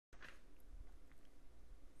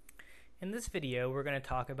In this video, we're going to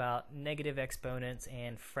talk about negative exponents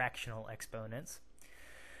and fractional exponents.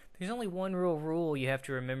 There's only one real rule you have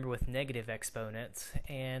to remember with negative exponents,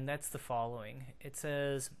 and that's the following. It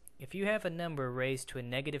says, if you have a number raised to a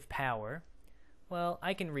negative power, well,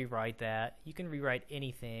 I can rewrite that. You can rewrite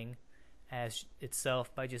anything as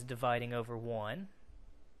itself by just dividing over 1.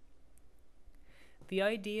 The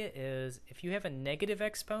idea is, if you have a negative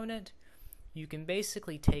exponent, you can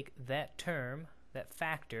basically take that term, that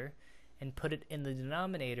factor, and put it in the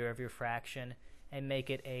denominator of your fraction and make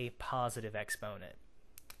it a positive exponent.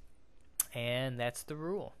 And that's the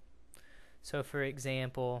rule. So for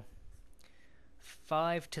example,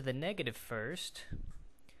 5 to the negative first,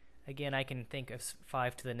 again I can think of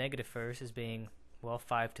 5 to the negative first as being, well,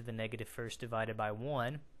 5 to the negative first divided by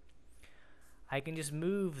 1. I can just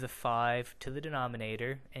move the 5 to the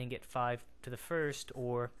denominator and get 5 to the first,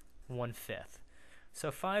 or 1/5. So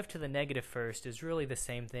 5 to the negative first is really the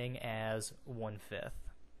same thing as 1/5.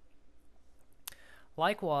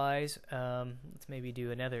 Likewise, let's maybe do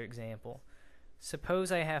another example. Suppose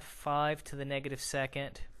I have 5 to the negative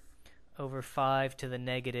second over 5 to the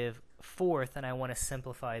negative fourth, and I want to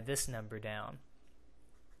simplify this number down.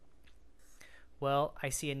 Well, I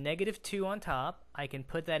see a negative 2 on top. I can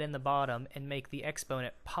put that in the bottom and make the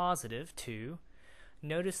exponent positive 2.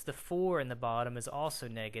 Notice the 4 in the bottom is also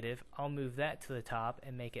negative. I'll move that to the top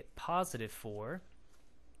and make it positive 4.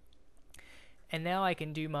 And now I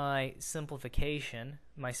can do my simplification,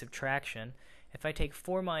 my subtraction. If I take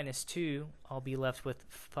 4 minus 2, I'll be left with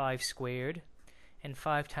 5 squared. And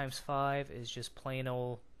 5 times 5 is just plain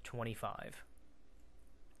old 25.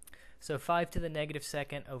 So 5 to the negative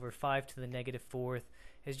second over 5 to the negative fourth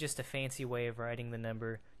is just a fancy way of writing the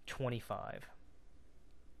number 25.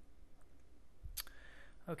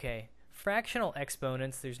 Okay, fractional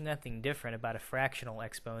exponents, there's nothing different about a fractional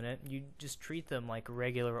exponent. You just treat them like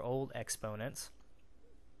regular old exponents.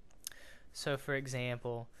 So for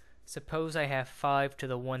example, suppose I have 5 to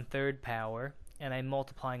the 1/3 power, and I'm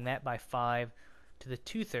multiplying that by 5 to the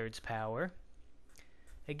 2/3 power.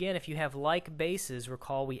 Again, if you have like bases,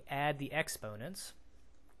 recall we add the exponents.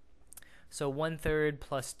 So 1/3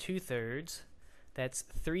 plus 2/3, that's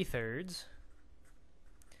 3/3.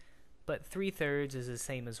 But 3/3 is the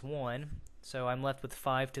same as 1, so I'm left with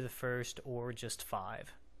 5 to the first, or just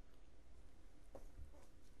 5.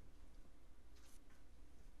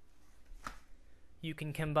 You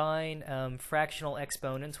can combine fractional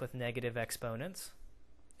exponents with negative exponents.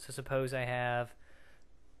 So suppose I have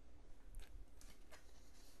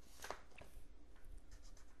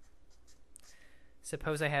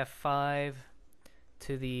Suppose I have 5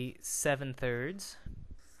 to the 7/3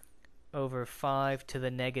 over 5 to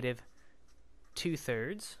the negative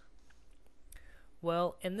 2/3.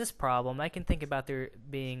 Well, in this problem, I can think about there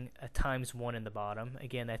being a times 1 in the bottom.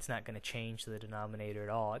 Again, that's not going to change the denominator at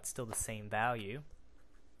all. It's still the same value.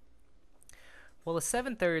 Well, the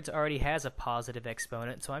 7/3 already has a positive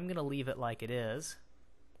exponent, so I'm going to leave it like it is.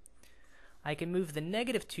 I can move the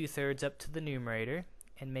negative 2/3 up to the numerator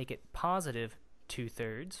and make it positive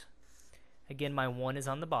 2/3. Again, my 1 is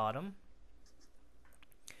on the bottom.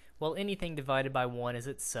 Well, anything divided by 1 is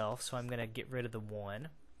itself, so I'm going to get rid of the 1.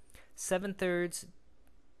 7/3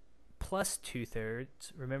 plus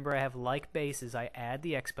 2/3. Remember, I have like bases. I add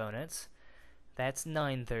the exponents. That's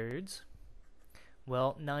 9/3.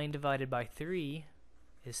 Well, 9 divided by 3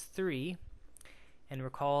 is 3. And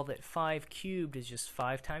recall that 5 cubed is just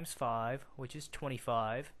 5 times 5, which is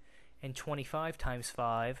 25. And 25 times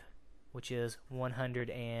 5, which is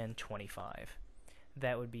 125.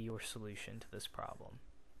 That would be your solution to this problem.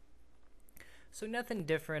 So nothing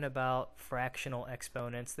different about fractional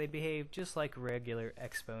exponents. They behave just like regular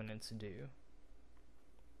exponents do.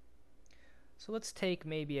 So let's take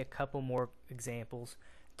maybe a couple more examples.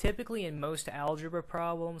 Typically in most algebra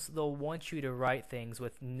problems, they'll want you to write things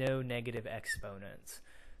with no negative exponents.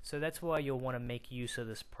 So that's why you'll want to make use of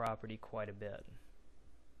this property quite a bit.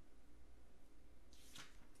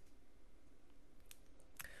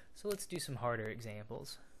 So let's do some harder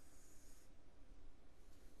examples.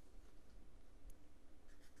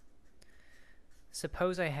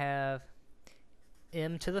 Suppose I have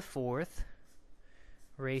m to the 4th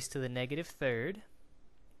raised to the negative 3rd,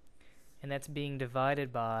 and that's being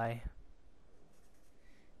divided by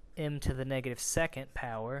m to the negative 2nd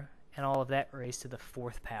power, and all of that raised to the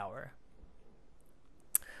 4th power.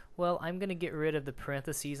 Well, I'm going to get rid of the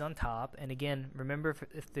parentheses on top, and again, remember,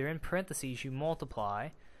 if they're in parentheses, you multiply.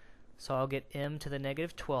 So I'll get m to the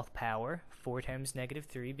negative 12th power, 4 times negative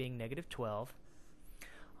 3 being negative 12.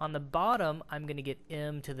 On the bottom, I'm going to get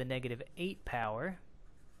m to the negative 8 power.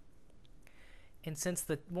 And since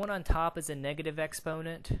the one on top is a negative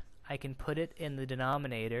exponent, I can put it in the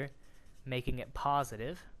denominator, making it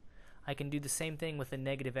positive. I can do the same thing with a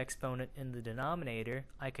negative exponent in the denominator.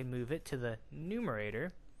 I can move it to the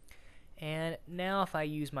numerator. And now if I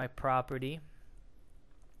use my property,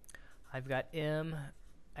 I've got m,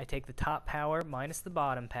 I take the top power minus the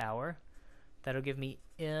bottom power. That'll give me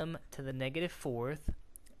m to the negative fourth.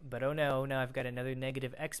 But oh no, now I've got another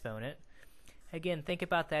negative exponent. Again, think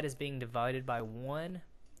about that as being divided by 1,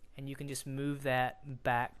 and you can just move that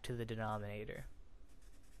back to the denominator.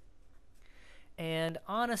 And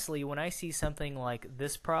honestly, when I see something like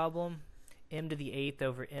this problem, m to the 8th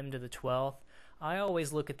over m to the 12th, I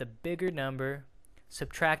always look at the bigger number,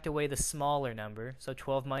 subtract away the smaller number, so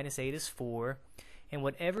 12 minus 8 is 4, and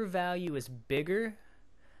whatever value is bigger,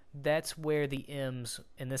 that's where the m's,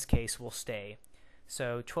 in this case, will stay.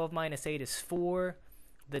 So 12 minus 8 is 4,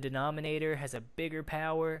 the denominator has a bigger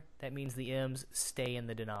power, that means the m's stay in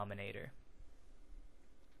the denominator.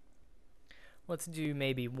 Let's do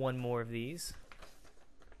maybe one more of these.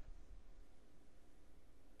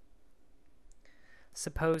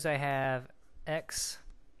 Suppose I have x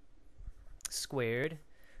squared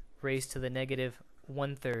raised to the negative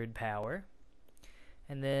 1/3 power.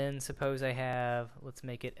 And then suppose I have, let's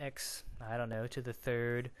make it x, I don't know, to the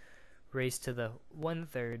third raised to the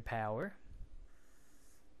 1/3 power.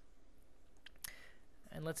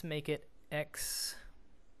 And let's make it x,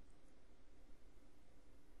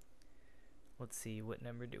 let's see, what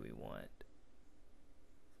number do we want?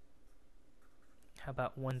 How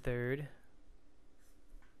about 1/3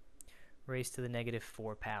 raised to the negative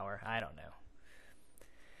 4 power? I don't know.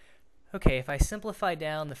 Okay, if I simplify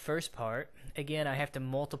down the first part, again I have to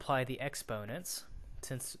multiply the exponents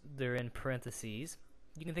since they're in parentheses.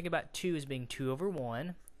 You can think about 2 as being 2 over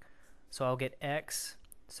 1, so I'll get x,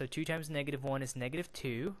 so 2 times negative 1 is negative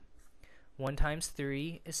 2, 1 times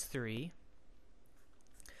 3 is 3.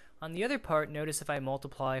 On the other part, notice if I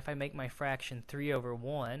multiply, if I make my fraction 3 over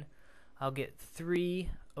 1, I'll get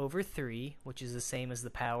 3 over 3, which is the same as the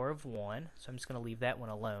power of 1, so I'm just going to leave that one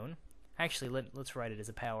alone. Actually, let's write it as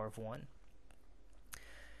a power of 1.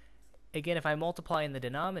 Again, if I multiply in the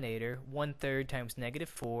denominator, 1/3 times negative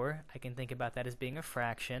 4, I can think about that as being a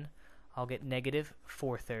fraction. I'll get negative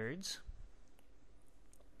 4/3.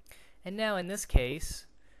 And now in this case,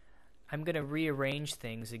 I'm going to rearrange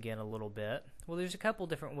things again a little bit. Well, there's a couple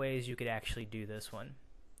different ways you could actually do this one.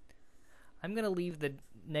 I'm going to leave the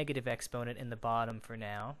negative exponent in the bottom for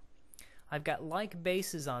now. I've got like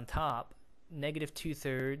bases on top, negative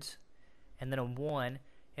 2/3 and then a 1.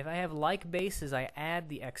 If I have like bases, I add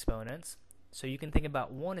the exponents. So you can think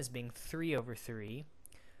about 1 as being 3 over 3.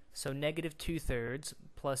 So negative 2/3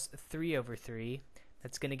 plus 3 over 3,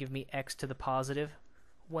 that's going to give me x to the positive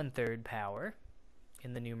 1/3 power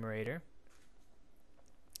in the numerator.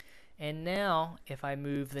 And now, if I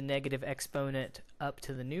move the negative exponent up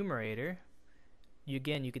to the numerator,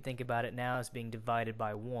 again, you could think about it now as being divided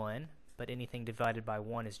by 1, but anything divided by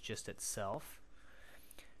 1 is just itself.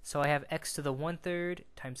 So I have x to the 1/3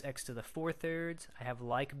 times x to the 4/3. I have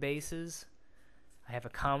like bases. I have a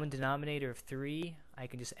common denominator of 3. I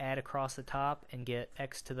can just add across the top and get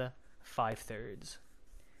x to the 5/3.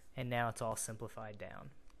 And now it's all simplified down.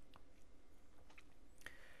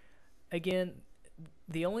 Again,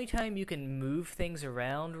 the only time you can move things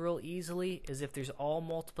around real easily is if there's all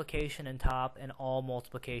multiplication in top and all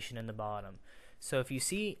multiplication in the bottom. So if you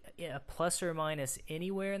see a plus or minus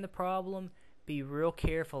anywhere in the problem, be real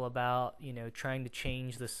careful about, trying to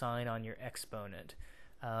change the sign on your exponent.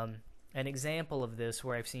 An example of this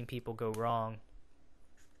where I've seen people go wrong,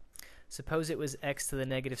 suppose it was x to the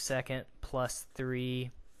negative second plus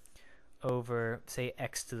 3 over, say,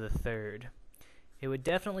 x to the third. It would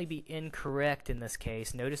definitely be incorrect in this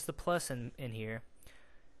case. Notice the plus in here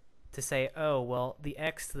to say, oh, well, the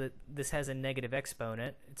x that this has a negative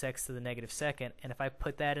exponent, it's x to the negative second, and if I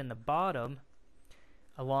put that in the bottom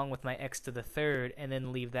along with my x to the third and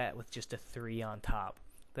then leave that with just a 3 on top,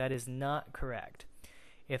 that is not correct.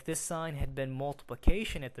 If this sign had been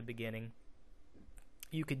multiplication at the beginning,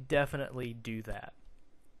 you could definitely do that.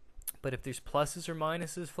 But if there's pluses or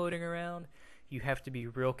minuses floating around, you have to be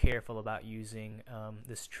real careful about using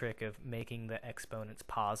this trick of making the exponents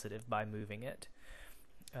positive by moving it.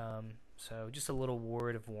 So just a little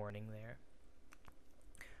word of warning there.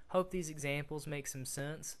 Hope these examples make some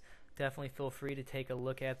sense. Definitely feel free to take a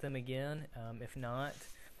look at them again. If not,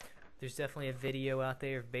 there's definitely a video out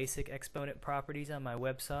there of basic exponent properties on my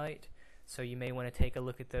website, so you may want to take a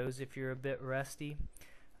look at those if you're a bit rusty.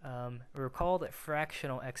 Recall that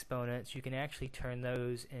fractional exponents, you can actually turn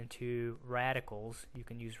those into radicals. You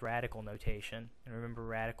can use radical notation, and remember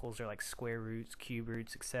radicals are like square roots, cube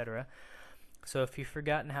roots, etc. So if you've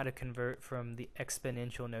forgotten how to convert from the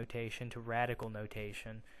exponential notation to radical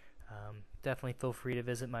notation, definitely feel free to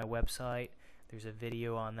visit my website. There's a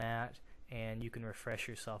video on that, and you can refresh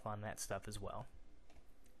yourself on that stuff as well.